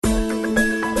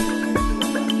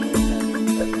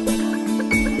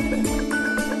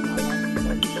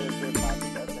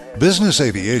Business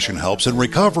aviation helps in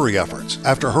recovery efforts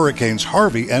after Hurricanes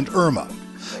Harvey and Irma.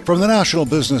 From the National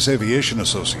Business Aviation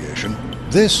Association,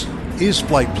 this is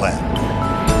Flight Plan.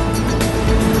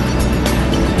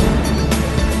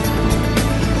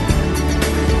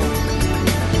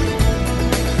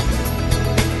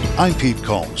 I'm Pete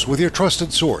Combs with your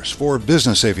trusted source for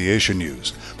business aviation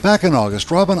news. Back in August,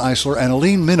 Robin Eisler and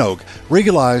Eileen Minogue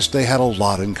realized they had a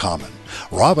lot in common.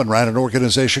 Robin ran an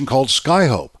organization called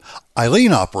Skyhope.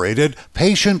 Eileen operated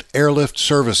Patient Airlift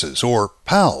Services, or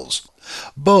PALS,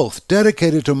 both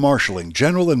dedicated to marshaling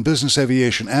general and business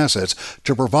aviation assets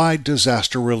to provide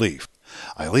disaster relief.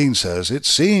 Eileen says it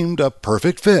seemed a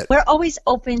perfect fit. We're always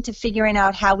open to figuring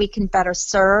out how we can better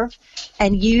serve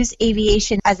and use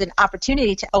aviation as an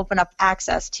opportunity to open up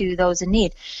access to those in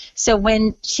need. So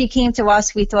when she came to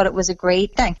us, we thought it was a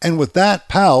great thing. And with that,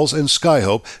 PALS and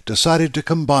Skyhope decided to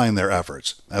combine their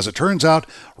efforts. As it turns out,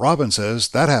 Robin says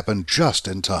that happened just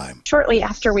in time. Shortly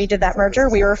after we did that merger,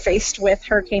 we were faced with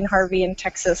Hurricane Harvey in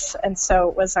Texas, and so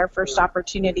it was our first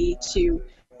opportunity to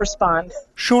respond.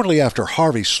 Shortly after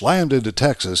Harvey slammed into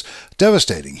Texas,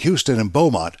 devastating Houston and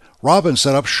Beaumont, Robin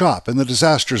set up shop in the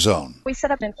disaster zone. We set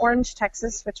up in Orange,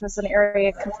 Texas, which was an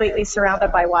area completely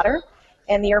surrounded by water,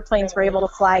 and the airplanes were able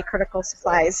to fly critical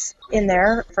supplies in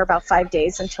there for about 5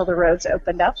 days until the roads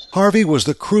opened up. Harvey was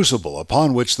the crucible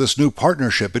upon which this new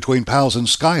partnership between PALS and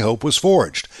Skyhope was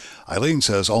forged. Eileen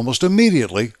says almost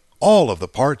immediately, all of the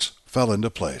parts fell into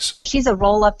place. She's a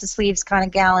roll-up-the-sleeves kind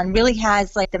of gal and really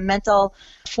has the mental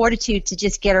fortitude to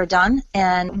just get her done.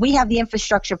 And we have the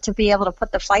infrastructure to be able to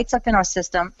put the flights up in our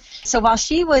system. So while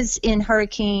she was in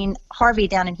Hurricane Harvey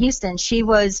down in Houston, she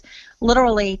was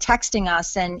literally texting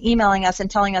us and emailing us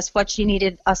and telling us what she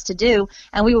needed us to do,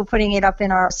 and we were putting it up in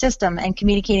our system and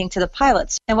communicating to the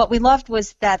pilots. And what we loved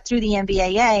was that through the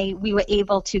NBAA, we were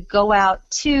able to go out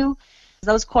to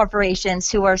those corporations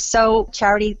who are so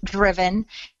charity-driven,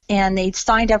 and they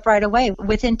signed up right away.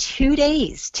 Within 2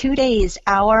 days,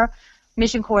 our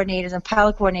mission coordinators and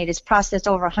pilot coordinators processed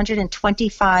over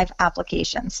 125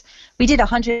 applications. We did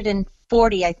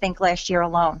 140, I think, last year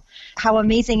alone. How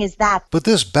amazing is that? But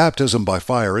this baptism by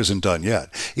fire isn't done yet.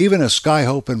 Even as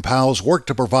Skyhope and PALS work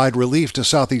to provide relief to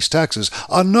southeast Texas,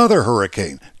 another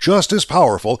hurricane, just as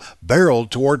powerful, barreled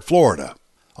toward Florida.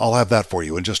 I'll have that for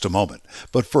you in just a moment.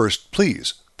 But first,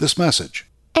 please, this message.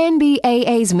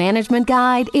 NBAA's Management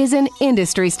Guide is an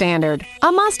industry standard,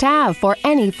 a must-have for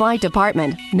any flight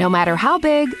department, no matter how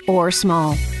big or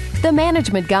small. The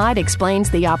Management Guide explains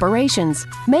the operations,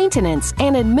 maintenance,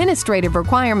 and administrative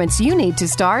requirements you need to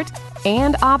start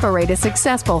and operate a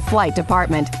successful flight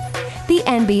department. The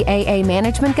NBAA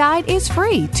Management Guide is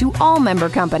free to all member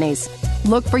companies.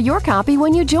 Look for your copy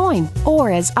when you join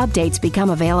or as updates become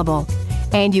available.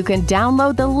 And you can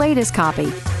download the latest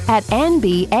copy at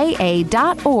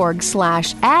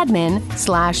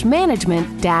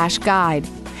nbaa.org/admin/management-guide.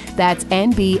 That's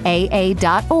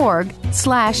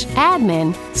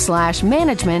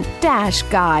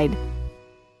nbaa.org/admin/management-guide.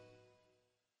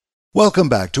 Welcome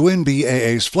back to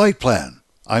NBAA's Flight Plan.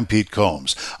 I'm Pete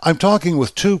Combs. I'm talking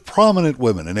with two prominent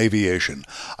women in aviation,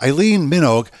 Eileen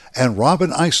Minogue and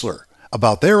Robin Eisler,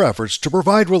 about their efforts to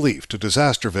provide relief to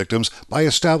disaster victims by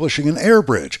establishing an air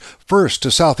bridge, first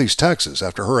to southeast Texas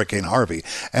after Hurricane Harvey,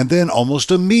 and then almost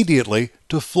immediately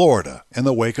to Florida in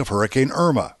the wake of Hurricane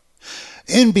Irma.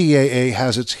 NBAA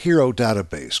has its HERO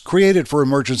database, created for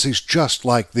emergencies just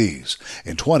like these.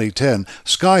 In 2010,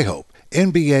 Skyhope,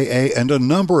 NBAA, and a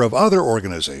number of other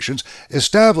organizations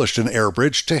established an air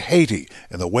bridge to Haiti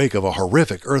in the wake of a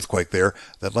horrific earthquake there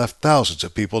that left thousands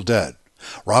of people dead.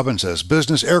 Robin says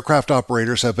business aircraft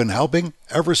operators have been helping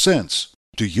ever since.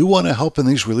 Do you want to help in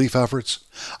these relief efforts?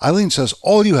 Eileen says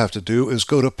all you have to do is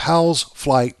go to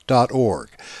palsflight.org.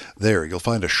 There you'll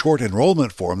find a short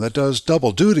enrollment form that does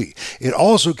double duty. It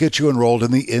also gets you enrolled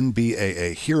in the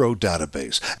NBAA HERO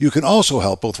database. You can also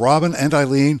help both Robin and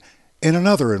Eileen in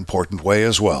another important way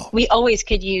as well. We always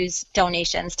could use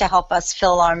donations to help us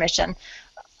fill our mission.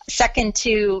 Second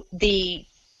to the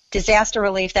disaster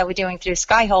relief that we're doing through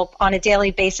Skyhope, on a daily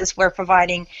basis we're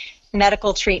providing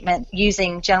medical treatment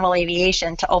using general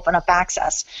aviation to open up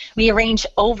access. We arrange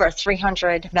over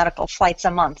 300 medical flights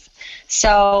a month.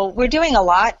 So we're doing a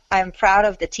lot. I'm proud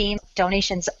of the team.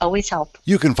 Donations always help.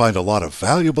 You can find a lot of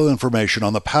valuable information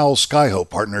on the PALS Skyhope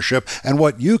partnership and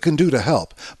what you can do to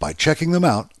help by checking them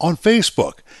out on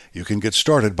Facebook. You can get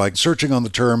started by searching on the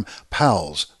term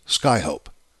PALS Skyhope.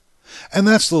 And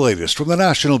that's the latest from the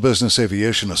National Business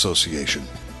Aviation Association.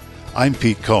 I'm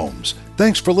Pete Combs.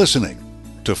 Thanks for listening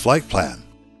to Flight Plan.